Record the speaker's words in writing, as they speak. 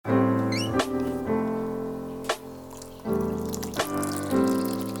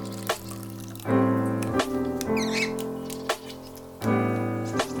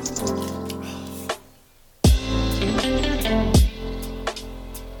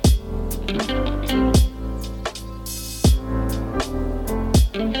Hi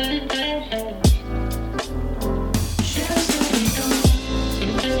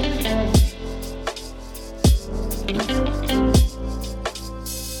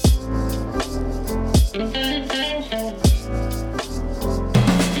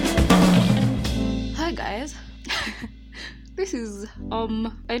guys. This is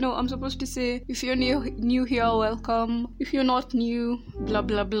I know I'm supposed to say, if you're new here, welcome. If you're not new, blah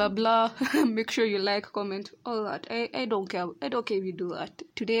blah blah blah. Make sure you like, comment, all that. I don't care. I don't care if you do that.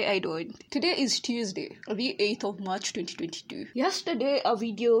 Today I don't. Today is Tuesday, the 8th of March 2022. Yesterday a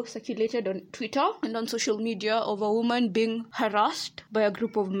video circulated on Twitter and on social media of a woman being harassed by a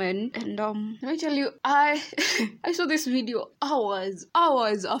group of men. And let me tell you, I I saw this video hours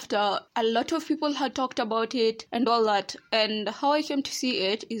after a lot of people had talked about it and all that. And how I came to see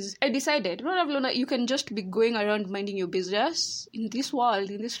it is, I decided, you can just be going around minding your business in this world,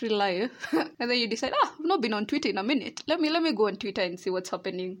 in this real life, and then you decide, I've not been on Twitter in a minute. Let me go on Twitter and see what's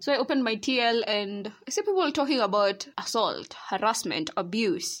happening. So I opened my TL and I see people talking about assault, harassment,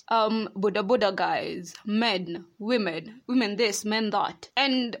 abuse, boda guys, men, women this, men that,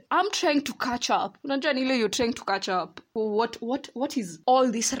 and I'm trying to catch up. You're trying to catch up. What is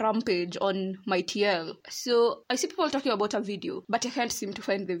all this rampage on my TL? So I see people talking about a video, but I can't seem to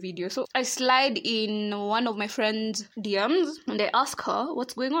find the video. So I slide in one of my friend's DMs and I ask her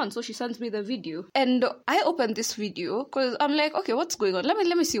what's going on. So she sends me the video and I open this video because I'm like, okay, what's going on? Let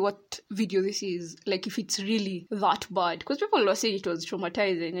me see what video this is, like if it's really that bad, because people were saying it was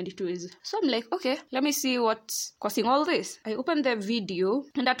traumatizing and it was. So I'm like, okay, let me see what's causing all this. I open the video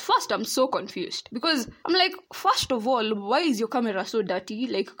and at first I'm so confused because I'm like, first of all, why is your camera so dirty?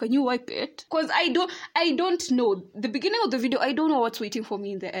 Like, can you wipe it? Because I don't know. The beginning of the video, I don't know what's waiting for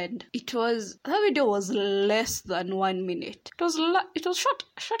me in the end. That video was less than 1 minute. It was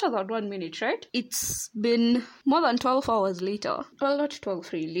shorter than 1 minute, right? It's been more than 12 hours later. Well, not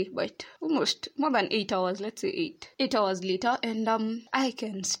 12 really, but almost more than 8 hours. Let's say 8 hours later, and I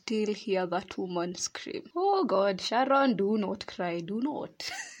can still hear that woman scream. Oh God, Sharon, do not cry. Do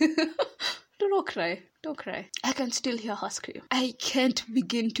not. Do not cry. Don't cry. I can still hear her scream. I can't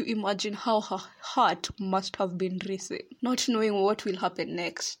begin to imagine how her heart must have been racing, not knowing what will happen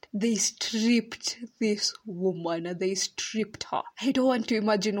next. They stripped this woman. They stripped her. I don't want to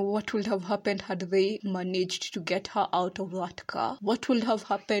imagine what would have happened had they managed to get her out of that car. What would have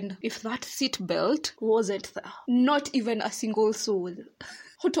happened if that seatbelt wasn't there? Not even a single soul.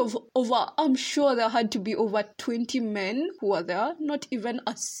 I'm sure there had to be over 20 men who were there. Not even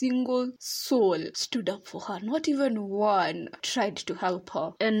a single soul stood up for her. Not even one tried to help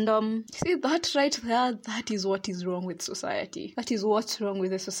her. And see, that right there, that is what is wrong with society. That is what's wrong with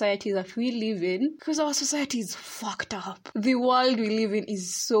the society that we live in, because our society is fucked up. The world we live in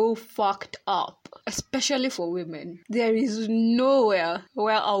is so fucked up, especially for women. There is nowhere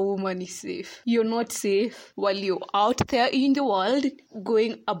where a woman is safe. You're not safe while you're out there in the world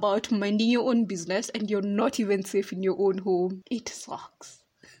going about minding your own business, and you're not even safe in your own home. It sucks.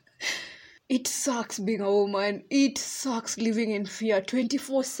 It sucks being a woman. It sucks living in fear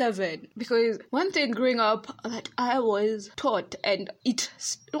 24/7. Because one thing growing up that I was taught, and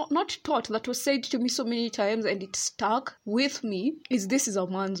not taught, that was said to me so many times and it stuck with me, is this is a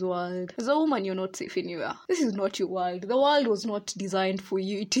man's world. As a woman, you're not safe anywhere. This is not your world. The world was not designed for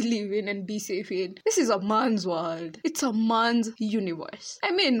you to live in and be safe in. This is a man's world. It's a man's universe.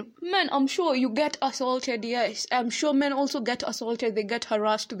 I mean, men, I'm sure you get assaulted, yes. I'm sure men also get assaulted. They get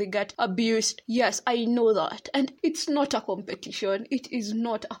harassed. They get abused. Yes, I know that. And it's not a competition. It is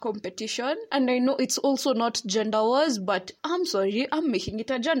not a competition. And I know it's also not gender wars, but I'm sorry, I'm making it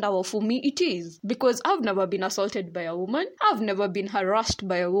a gender war. For me, it is. Because I've never been assaulted by a woman. I've never been harassed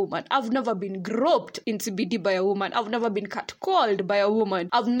by a woman. I've never been groped in CBD by a woman. I've never been catcalled by a woman.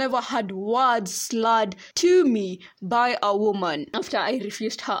 I've never had words slurred to me by a woman after I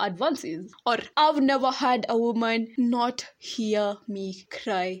refused her advances. Or I've never had a woman not hear me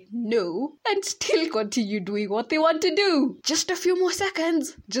cry no and still continue doing what they want to do. Just a few more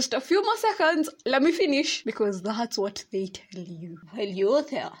seconds. Let me finish. Because that's what they tell you while you're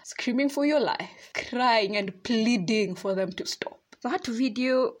there screaming for your life, crying and pleading for them to stop. That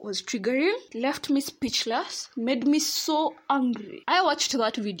video was triggering, left me speechless, made me so angry. I watched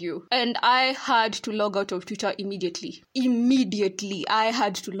that video and I had to log out of Twitter immediately. I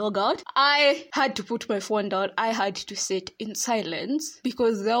had to log out. I had to put my phone down. I had to sit in silence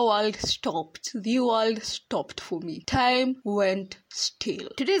because the world stopped. The world stopped for me. Time went still.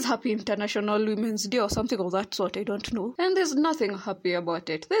 Today is Happy International Women's Day or something of that sort, I don't know. And there's nothing happy about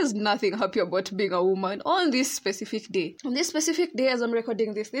it. There's nothing happy about being a woman on this specific day. On this specific specific day as I'm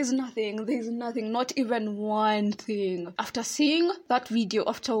recording this, there's nothing, not even one thing. After seeing that video,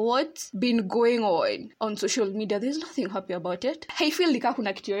 after what's been going on social media, there's nothing happy about it. I feel like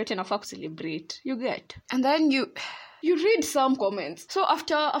hakuna kitu yoyote nafaa kucelebrate. You get? And then you read some comments. So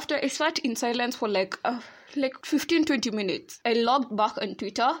after I sat in silence for like 15-20 minutes, I logged back on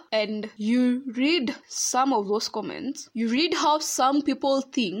Twitter, and you read some of those comments. You read how some people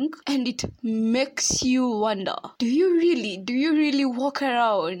think, and it makes you wonder, do you really walk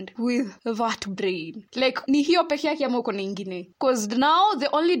around with that brain? Like, ni hiyo peke yake ama uko na ingine? Because now the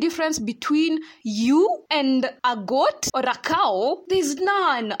only difference between you and a goat or a cow, there's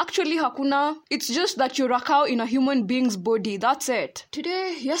none. Actually hakuna. It's just that you're a cow in a human being's body. That's it.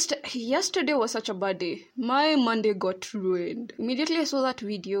 Yesterday was such a bad day. My Monday got ruined. Immediately I saw that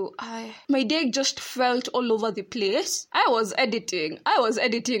video, my day just felt all over the place. I was editing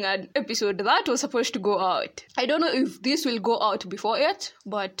an episode that was supposed to go out. I don't know if this will go out before it,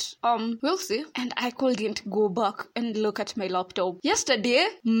 but we'll see. And I couldn't go back and look at my laptop. Yesterday,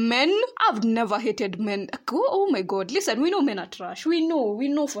 men, I've never hated men. Oh my god, listen, we know men are trash. We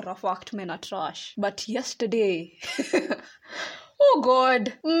know for a fact men are trash. But yesterday... Oh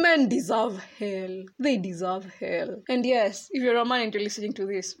God, men deserve hell. They deserve hell. And yes, if you're a man and you're listening to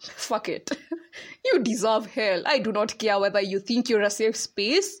this, fuck it. You deserve hell. I do not care whether you think you're a safe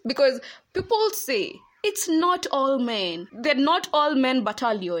space, because people say it's not all men. They're not all men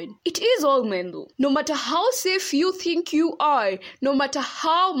battalion. It is all men though. No matter how safe you think you are, no matter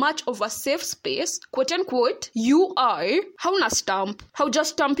how much of a safe space, quote unquote, you are, hauna stamp.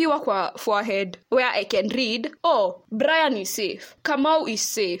 Haujastampiwa kwa forehead where I can read, oh, Brian is safe, Kamau is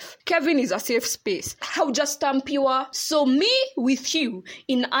safe, Kevin is a safe space. Haujastampiwa. So me with you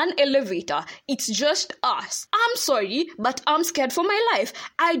in an elevator, it's just us. I'm sorry, but I'm scared for my life.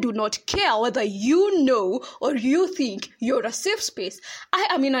 I do not care whether you know or you think you're a safe space. I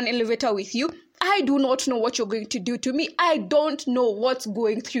am in an elevator with you. I do not know what you're going to do to me. I don't know what's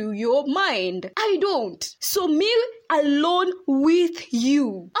going through your mind. I don't. So me alone with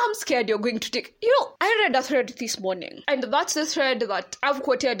you, I'm scared you're going to take... I read a thread this morning, and that's the thread that I've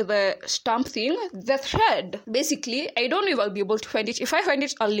quoted the stamp thing. The thread, basically, I don't know if I'll be able to find it. If I find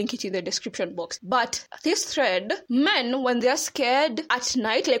it, I'll link it in the description box. But this thread, men, when they're scared at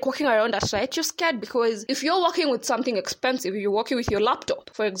night, like walking around at night, you're scared because if you're walking with something expensive, you're walking with your laptop,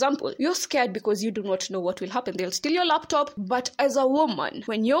 for example, you're scared because you do not know what will happen. They'll steal your laptop. But as a woman,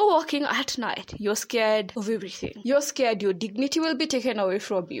 when you're walking at night, you're scared of everything. You're scared your dignity will be taken away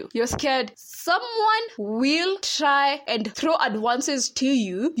from you. You're scared someone will try and throw advances to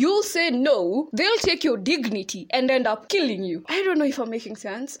you. You'll say no. They'll take your dignity and end up killing you. I don't know if I'm making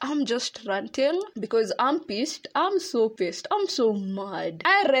sense. I'm just ranting because I'm pissed. I'm so pissed. I'm so mad.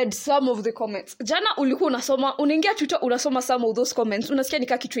 I read some of the comments. Jana ulikuwa unasoma, unaingia Twitter unasoma some of those comments. Unasikia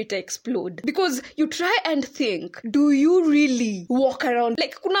nika Twitter explode. Because you try and think, do you really walk around?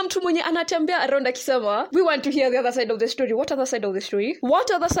 Like, kuna mtu mwenye anatembea around akisema, we want to hear the other side of the story. What other side of the story?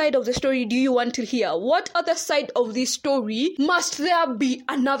 What other side of the story do you want to hear? What other side of the story? Must there be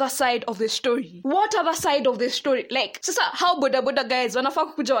another side of the story? What other side of the story? Like, sasa, how boda guys wanafaa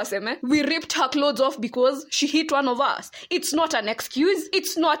kukuja waseme, we ripped her clothes off because she hit one of us. It's not an excuse.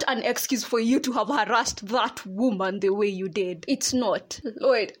 It's not an excuse for you to have harassed that woman the way you did. It's not.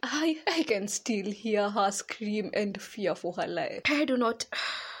 Wait, I can still hear her scream and fear for her life.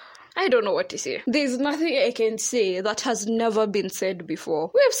 I don't know what to say. There's nothing I can say that has never been said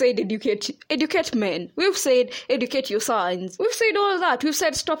before. We've said educate men. We've said educate your sons. We've said all that. We've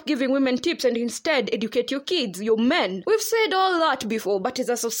said stop giving women tips and instead educate your kids, your men. We've said all that before, but as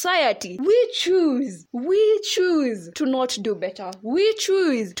a society, we choose to not do better. We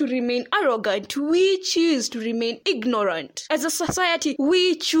choose to remain arrogant. We choose to remain ignorant. As a society,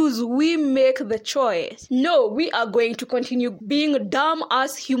 we make the choice. No, we are going to continue being dumb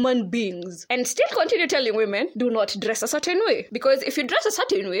as human beings and still continue telling women do not dress a certain way, because if you dress a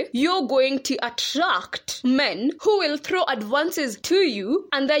certain way, you're going to attract men who will throw advances to you,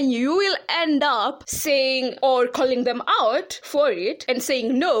 and then you will end up saying or calling them out for it and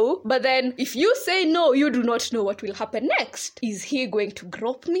saying no. But then if you say no, you do not know what will happen next. Is he going to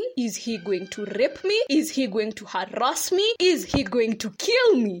grope me? Is he going to rape me? Is he going to harass me? Is he going to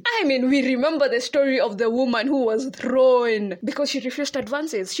kill me? I mean, we remember the story of the woman who was thrown because she refused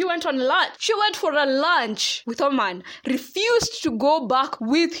advances. She went on lunch. She went for a lunch with a man, refused to go back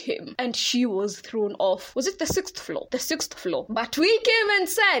with him, and she was thrown off. Was it the 6th floor? The 6th floor. But we came and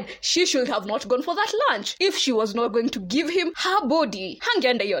said she should have not gone for that lunch. If she was not going to give him her body, hang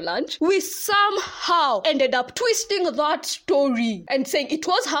under your lunch. We somehow ended up twisting that story and saying it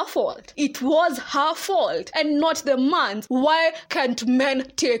was her fault. It was her fault and not the man's. Why can't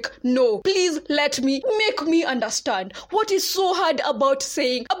men take no? Please make me understand. What is so hard about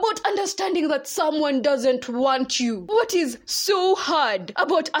understanding that someone doesn't want you? What is so hard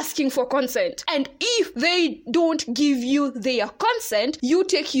about asking for consent? And if they don't give you their consent, you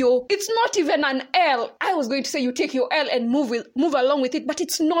take it's not even an L. I was going to say you take your L and move along with it, but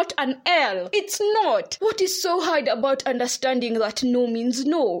it's not an L. It's not. What is so hard about understanding that no means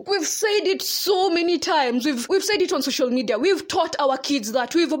no? We've said it so many times. We've said it on social media. We've taught our kids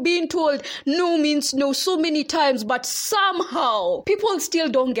that. We've been told no means no so many times, but somehow people still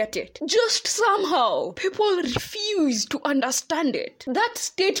don't get it. Just somehow people refuse to understand it. That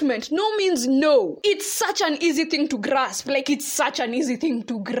statement, no means no. It's such an easy thing to grasp.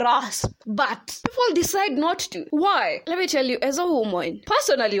 But people decide not to. Why? Let me tell you, as a woman,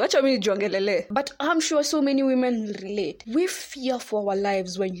 personally, but I'm sure so many women will relate. We fear for our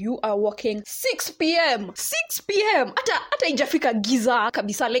lives when you are walking 6 p.m. 6 p.m. Ata ijafika giza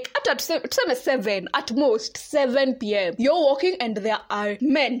kabisa, like ata tuseme 7, at most 7 p.m. You're walking and there are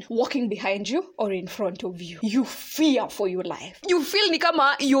men walking behind you or in front of you. You fear for your life. You feel ni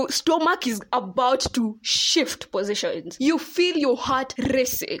kama your stomach is about to shift positions. You feel your heart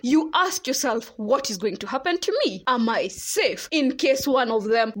racing. You ask yourself, what is going to happen to me? Am I safe? In case one of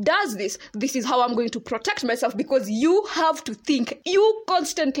them does this is how I'm going to protect myself, because you have to think. You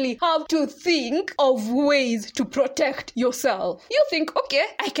constantly have to think of ways to protect yourself. You think, okay,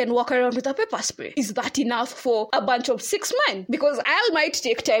 I can walk around with a pepper spray. Is that enough for a bunch of 6 men? Because I might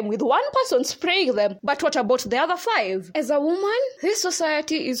take time with one person spraying them, but what about the other 5? As a woman, this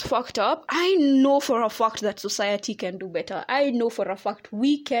society is fucked up. I know for a fact that society can do better. I know for a fact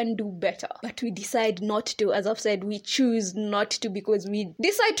we can do better, but we decide not to. As I've said, we choose not to because we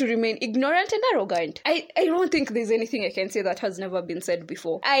decide to remain ignorant and arrogant. I don't think there's anything I can say that has never been said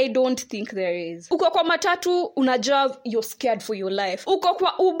before. I don't think there is. Uko kwa matatu, unajav, you're scared for your life. Uko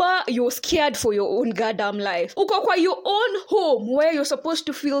kwa Uber, you're scared for your own goddamn life. Uko kwa your own home, where you're supposed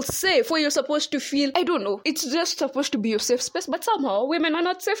to feel safe, where you're supposed to feel, I don't know, it's just supposed to be your safe space, but somehow women are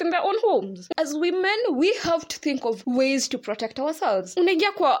not safe in their own homes. As women, we have to think of ways to protect ourselves.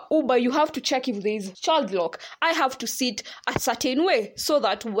 Unaingia kwa Uber, you have to check if there is child lock. I have to sit a certain way so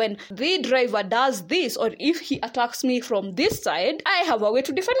that when the driver does this, or if he attacks me from this side, I have a way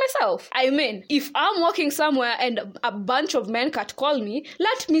to defend myself. I mean, if I'm walking somewhere and a bunch of men catcall me,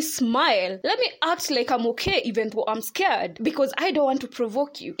 let me smile. Let me act like I'm okay even though I'm scared, because I don't want to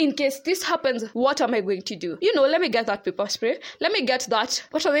provoke you. In case this happens, what am I going to do? Let me get that pepper spray. Let me get that,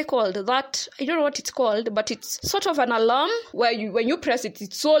 what are they called? That, I don't know what it's called, but it's sort of an alarm where when you press it,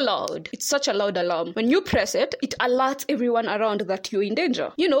 it's so loud. It's such a loud alarm. When you press it, it alerts everyone around that you're in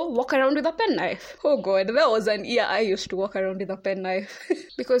danger. Walk around with a penknife. Oh God, there was an year I used to walk around with a penknife.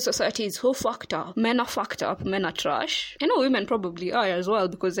 Because society is so fucked up. Men are fucked up. Men are trash. I know women probably are as well,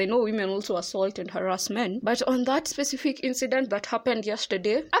 because I know women also assault and harass men. But on that specific incident that happened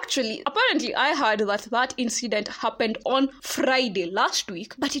yesterday, actually, apparently I heard that incident happened on Friday last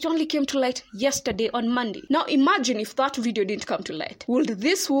week, but it only came to light yesterday on Monday. Now imagine if that video didn't come to light. Would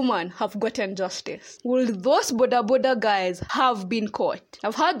this woman have gotten justice? Would those boda guys have been caught?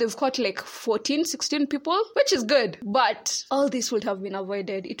 I've heard they've caught like 14, 16 people, which is good. But all this would have been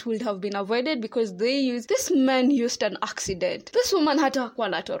avoided. It would have been avoided because this man used an accident. This woman had to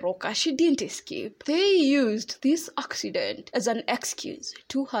Toroka. She didn't escape. They used this accident as an excuse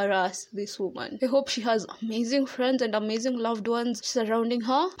to harass this woman. I hope she has amazing friends and amazing loved ones surrounding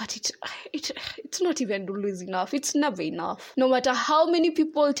her, but it's not even always enough. It's never enough. No matter how many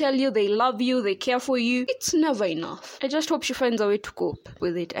people tell you they love you, they care for you, it's never enough. I just hope she finds a way to cope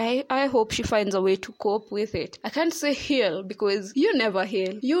with it. I hope she finds a way to cope with it. I can't say heal, because you never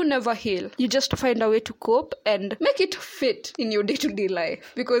heal. You never heal. You just find a way to cope and make it fit in your day-to-day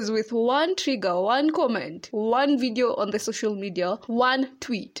life. Because with one trigger, one comment, one video on the social media, one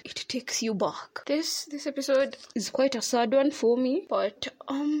tweet, it takes you back. This episode is quite a sad one for me, but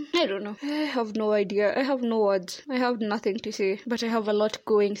I don't know. I have no idea. I have no words. I have nothing to say, but I have a lot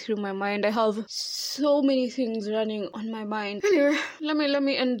going through my mind. I have so many things running on my mind. Anyway, let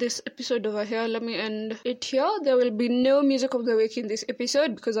me end this episode over here. Let me end it here. There will be no music of the week in this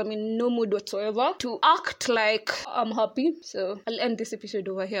episode because I'm in no mood whatsoever to act like I'm happy. So I'll end this episode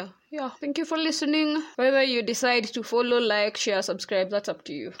over here. Yeah, thank you for listening. Whether you decide to follow, like, share, subscribe, subscribe. That's up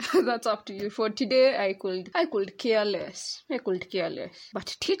to you. That's up to you. For today, I could care less.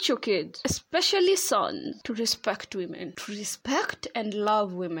 But teach your kids, especially sons, to respect women, to respect and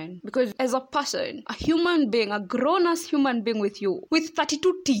love women. Because as a person, a human being, a grown-ass human being with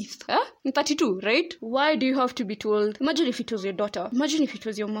 32 teeth, 32, right? Why do you have to be told? Imagine if it was your daughter. Imagine if it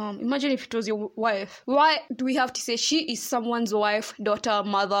was your mom. Imagine if it was your wife. Why do we have to say she is someone's wife, daughter,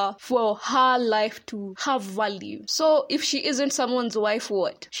 mother for her life to have value? So if she isn't someone's wife,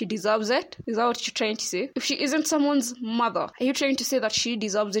 what? She deserves it? Is that what you're trying to say? If she isn't someone's mother, are you trying to say that she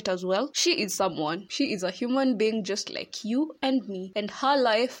deserves it as well? She is someone. She is a human being just like you and me. And her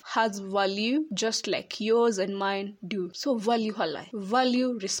life has value just like yours and mine do. So value her life.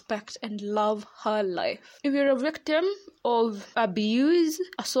 Value, respect, and love her life. If you're a victim of abuse,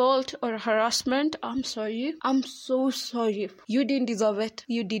 assault, or harassment, I'm sorry. I'm so sorry. You didn't deserve it.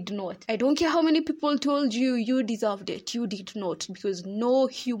 You did not. I don't care how many people told you you deserved it. You did not. Because no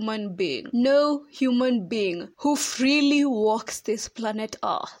human being who freely walks this planet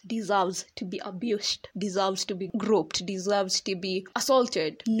Earth deserves to be abused, deserves to be groped, deserves to be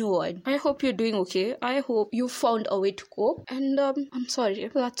assaulted. No one. I hope you're doing okay. I hope you found a way to cope. And I'm sorry.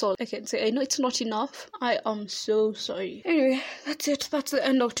 That's all I can say. I know it's not enough. I am so sorry. Anyway, that's it. That's the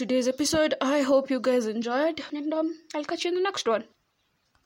end of today's episode. I hope you guys enjoyed. And I'll catch you in the next one.